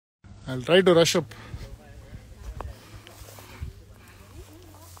I'll try to rush up.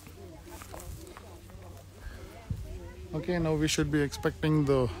 Okay, now we should be expecting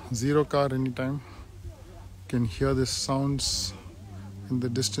the zero car anytime. You can hear the sounds in the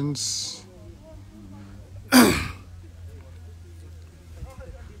distance.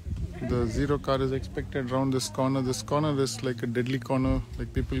 The zero car is expected around this corner. This corner is like a deadly corner.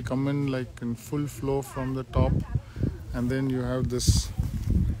 Like people come in like in full flow from the top, and then you have this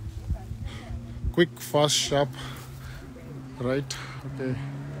quick, fast, sharp right. Okay.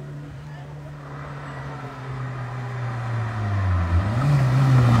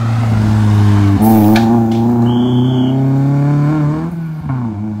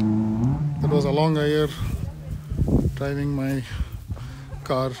 That was a long year driving my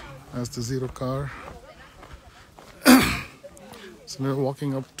car as the zero car. So we're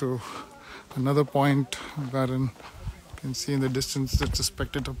walking up to another point wherein you can see in the distance that's a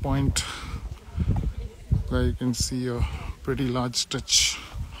spectator point where you can see a pretty large stretch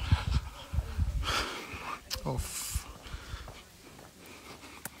of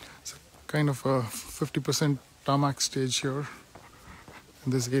it's kind of a 50% tarmac stage here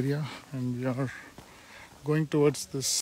in this area, and we are going towards this